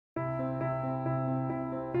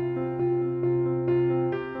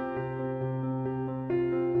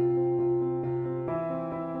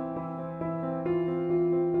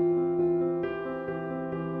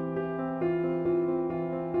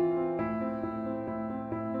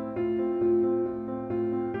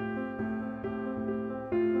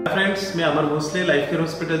Friends, मी अमर Bhosale Lifecare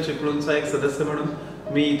hospital चिपळूणचा एक सदस्य म्हणून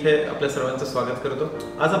मी इथे आपल्या सर्वांचं स्वागत करतो।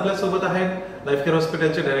 आज आपल्या सोबत आहेत लाईफकेअर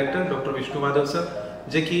हॉस्पिटलचे director doctor Vishnu Madhav sir,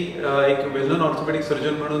 जे की एक वेल नोन ऑर्थोपेडिक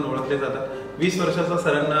सर्जन म्हणून ओळखले जातात। 20 वर्षाचा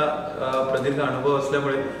सरांना प्रदीर्घ अनुभव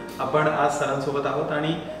असल्यामुळे आपण आज सरांसोबत आहोत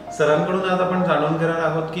आणि सरांकडून आज आपण जाणून घेणार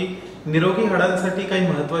आहोत की निरोगी हाडांसाठी काही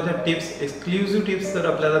महत्त्वाच्या टिप्स, एक्सक्लुझिव्ह टिप्स सर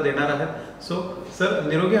आपल्याला देणार आहेत। सो सर,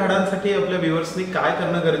 निरोगी हाडांसाठी आपल्या व्ह्युअर्सनी काय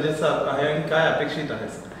करणं गरजेचं आहे आणि काय अपेक्षित आहे?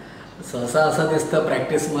 सहसा असं दिसतं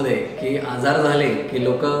प्रॅक्टिसमध्ये की आजार झाले की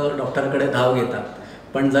लोक डॉक्टरकडे धाव घेतात,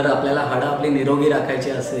 पण जर आपल्याला हाडं आपली निरोगी राखायची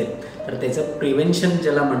असेल तर त्याचं प्रिव्हेन्शन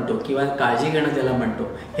ज्याला म्हणतो किंवा काळजी घेणं ज्याला म्हणतो,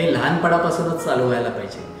 हे लहानपणापासूनच चालू व्हायला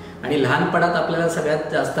पाहिजे। आणि लहानपणात आपल्याला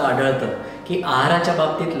सगळ्यात जास्त आढळतं की आहाराच्या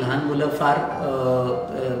बाबतीत लहान मुलं फार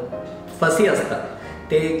फसी असतात।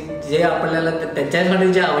 ते जे आपल्याला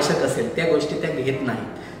त्यांच्यासाठी जे आवश्यक असेल त्या गोष्टी त्या घेत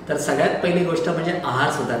नाहीत। तर सगळ्यात पहिली गोष्ट म्हणजे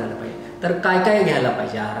आहार सुधारायला पाहिजे। तर काय काय घ्यायला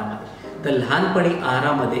पाहिजे आहारामध्ये? तर लहानपणी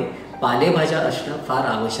आहारामध्ये पालेभाज्या असणं फार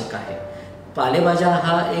आवश्यक आहे। पालेभाज्या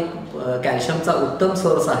हा एक कॅल्शियमचा उत्तम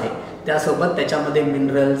सोर्स आहे। त्यासोबत त्याच्यामध्ये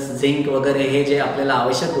मिनरल्स, झिंक वगैरे हे जे आपल्याला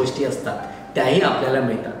आवश्यक गोष्टी असतात त्याही आपल्याला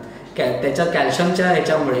मिळतात। त्याच्या कॅल्शियमच्या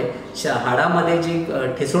ह्याच्यामुळे हाडामध्ये जी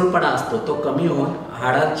ठिसूळपणा असतो तो कमी होऊन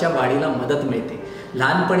हाडांच्या वाढीला मदत मिळते।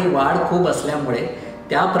 लहानपणी वाढ खूप असल्यामुळे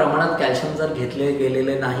त्या प्रमाणात कॅल्शियम जर घेतले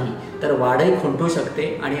गेलेले नाही तर वाढही खुंटू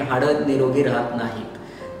शकते आणि हाडं निरोगी राहत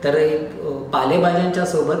नाहीत। तर पालेभाज्यांच्या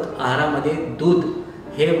सोबत आहारामध्ये दूध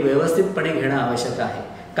हे व्यवस्थितपणे घेणं आवश्यक आहे।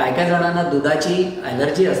 काय काय जणांना दुधाची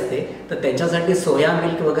ॲलर्जी असते, तर त्यांच्यासाठी सोया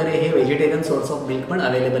मिल्क वगैरे हे व्हेजिटेरियन सोर्स ऑफ मिल्क पण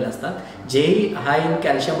अवेलेबल असतात, जेही हाय इन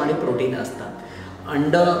कॅल्शियम आणि प्रोटीन असतात।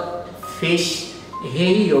 अंड, फिश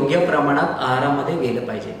हेही योग्य प्रमाणात आहारामध्ये गेलं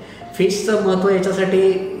पाहिजे। फिशचं महत्त्व याच्यासाठी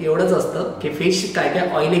एवढंच असतं की फिश काय काय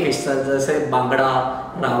ऑइली फिश, जसे बांगडा,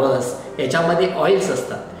 रावस याच्यामध्ये ऑइल्स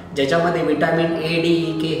असतात, ज्याच्यामध्ये विटॅमिन ए, डी,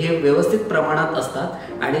 ई, के हे व्यवस्थित प्रमाणात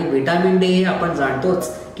असतात। आणि विटॅमिन डी हे आपण जाणतोच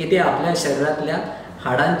की ते आपल्या शरीरातल्या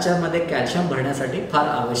हाडांच्या मध्ये कॅल्शियम भरण्यासाठी फार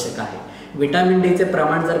आवश्यक आहे। विटॅमिन डीचे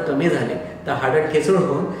प्रमाण जर कमी झाले तर हाडं ठिसूळ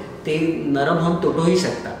होऊन ते नरम होऊन तुटूही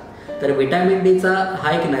शकतात। तर विटॅमिन डीचा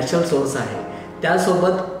हा एक नॅचरल सोर्स आहे।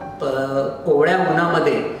 त्यासोबत कोवळ्या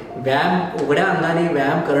उन्हामध्ये उघड्या अंगाने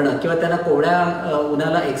व्यायाम करणं किंवा त्यांना कोवळ्या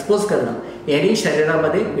उन्हाला एक्सपोज करणं यांनी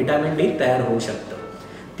शरीरामध्ये विटॅमिन डी तयार होऊ शकतं।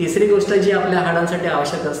 तिसरी गोष्ट जी आपल्या हाडांसाठी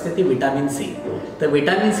आवश्यक असते ती विटॅमिन सी। तर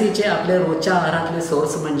विटॅमिन सीचे आपल्या रोजच्या आहारातले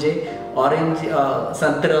सोर्स म्हणजे ऑरेंज,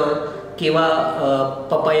 संत्र किंवा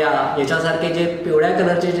पपया याच्यासारखे जे पिवळ्या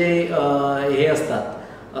कलरचे जे हे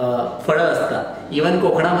असतात फळं असतात। इवन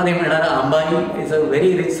कोकणामध्ये मिळणारा आंबाही is a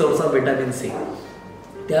very rich source of vitamin C.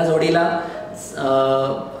 त्या जोडीला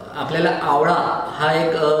आपल्याला आवळा हा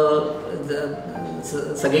एक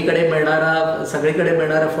सगळीकडे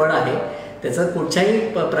मिळणारा फळ आहे। त्याचं कुठच्याही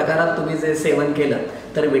प्रकारात तुम्ही जे सेवन केलं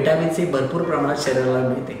तर विटॅमिन सी भरपूर प्रमाणात शरीराला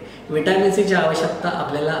मिळते। विटॅमिन सीची आवश्यकता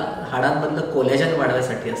आपल्याला हाडांमधलं कोलॅजन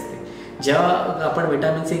वाढवण्यासाठी असते। जेव्हा आपण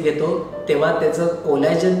विटॅमिन सी घेतो तेव्हा त्याचं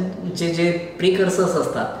कोलॅजनचे जे प्रिकर्सर्स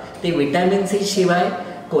असतात ते विटॅमिन सी शिवाय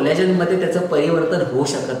कोलॅजनमध्ये त्याचं परिवर्तन होऊ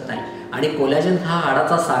शकत नाही। आणि कोलॅजन हा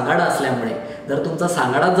हाडाचा सांगाडा असल्यामुळे जर तुमचा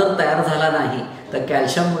सांगाडा जर तयार झाला नाही तर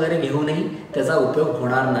कॅल्शियम वगैरे घेऊनही त्याचा उपयोग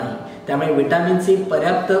होणार नाही। त्यामुळे विटॅमिन सी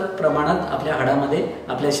पर्याप्त प्रमाणात आपल्या हाडामध्ये,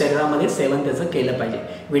 आपल्या शरीरामध्ये सेवन त्याचं केलं पाहिजे।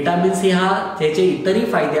 विटॅमिन सी हा त्याचे इतरही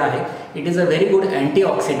फायदे आहेत। It is a very good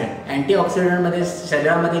antioxidant. अँटीऑक्सिडंटमध्ये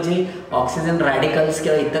शरीरामध्ये जे ऑक्सिजन रॅडिकल्स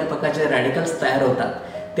किंवा इतर प्रकारचे रॅडिकल्स तयार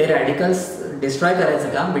होतात ते रॅडिकल्स डिस्ट्रॉय करायचं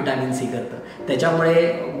काम विटॅमिन सी करतं।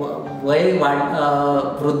 त्याच्यामुळे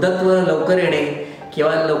वृद्धत्व लवकर येणे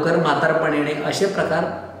किंवा लवकर म्हातारपण येणे असे प्रकार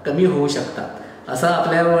कमी होऊ शकतात। असं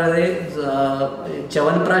आपल्यामध्ये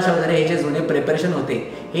च्यवनप्राश वगैरे हे जे जुने प्रिपरेशन होते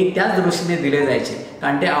हे त्याच दृष्टीने दिले जायचे,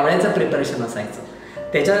 कारण ते आवळ्याचं प्रिपरेशन असायचं।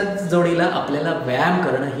 त्याच्या जोडीला आपल्याला व्यायाम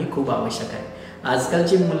करणं ही खूप आवश्यक आहे।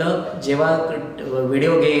 आजकालची मुलं जेव्हा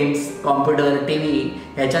video games, computer, T V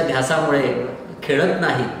ह्याच्या ध्यासामुळे खेळत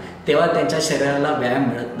नाही तेव्हा त्यांच्या शरीराला व्यायाम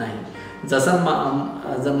मिळत नाही। जसं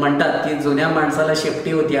म्हणतात की जुन्या माणसाला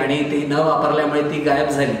शेपटी होती आणि ती न वापरल्यामुळे ती गायब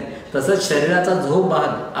झाली, तसंच शरीराचा जो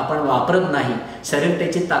भाग आपण वापरत नाही शरीर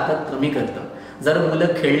त्याची ताकद कमी करतं। जर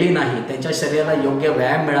मुलं खेळली नाही, त्यांच्या शरीराला योग्य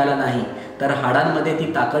व्यायाम मिळाला नाही तर हाडांमध्ये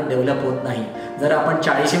ती ताकद डेव्हलप होत नाही। जर आपण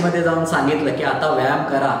 40मध्ये जाऊन सांगितलं की आता व्यायाम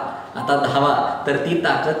करा, आता धावा, तर ती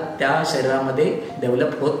ताकद त्या शरीरामध्ये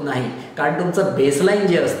डेव्हलप होत नाही, कारण तुमचं बेसलाईन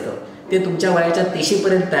जे असतं ते तुमच्या वयाच्या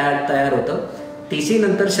 30पर्यंत तयार होतं। 30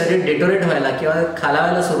 नंतर शरीर डिटोरेट व्हायला किंवा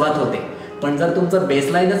खालावायला सुरुवात होते। पण जर तुमचं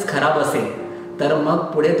बेसलाईनच खराब असेल तर मग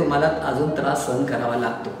पुढे तुम्हाला अजून त्रास सहन करावा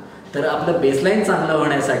लागतो। तर आपलं बेसलाईन चांगलं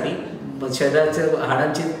होण्यासाठी, शरीराच्या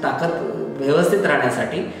हाडांची ताकद व्यवस्थित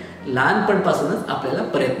राहण्यासाठी लहानपणापासूनच आपल्याला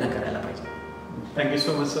प्रयत्न करायला पाहिजे। Thank you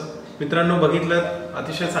so much sir. मित्रांनो, बघितलं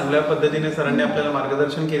अतिशय चांगल्या पद्धतीने सरांनी आपल्याला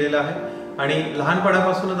मार्गदर्शन केलेलं आहे आणि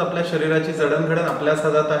लहानपणापासूनच आपल्या शरीराची जडणघडण आपल्याच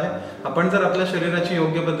हातात आहे. आपण जर आपल्या शरीराची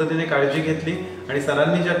योग्य पद्धतीने काळजी घेतली आणि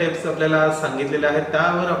सरांनी ज्या टिप्स आपल्याला आज सांगितलेल्या आहेत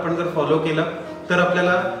त्यावर आपण जर फॉलो केलं तर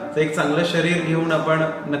आपल्याला एक चांगलं शरीर घेऊन आपण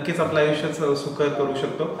नक्कीच आपलं आयुष्य सुखकर करू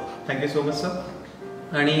शकतो. Thank you so much sir.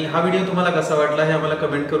 आणि हा व्हिडिओ तुम्हाला कसा वाटला हे आम्हाला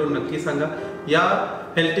कमेंट करून नक्की सांगा. या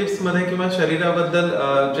हेल्थ टिप्समध्ये किंवा शरीराबद्दल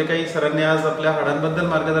जे काही सरांनी आज आपल्या हाडांबद्दल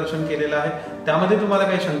मार्गदर्शन केलेलं आहे त्यामध्ये तुम्हाला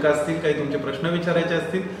काही शंका असतील, काही तुमचे प्रश्न विचारायचे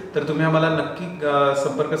असतील तर तुम्ही आम्हाला नक्की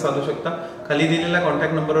संपर्क साधू शकता. खाली दिलेल्या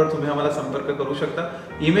कॉन्टॅक्ट नंबरवर तुम्ही आम्हाला संपर्क करू शकता.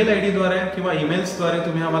 ईमेल आयडी द्वारे किंवा ईमेल्सद्वारे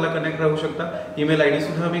तुम्ही आम्हाला कनेक्ट राहू शकता. ईमेल आयडी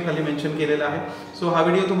सुद्धा मी खाली मेन्शन केलेला आहे. सो हा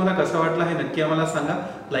व्हिडिओ तुम्हाला कसा वाटला हे नक्की आम्हाला सांगा.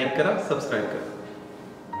 लाईक करा, सबस्क्राईब करा.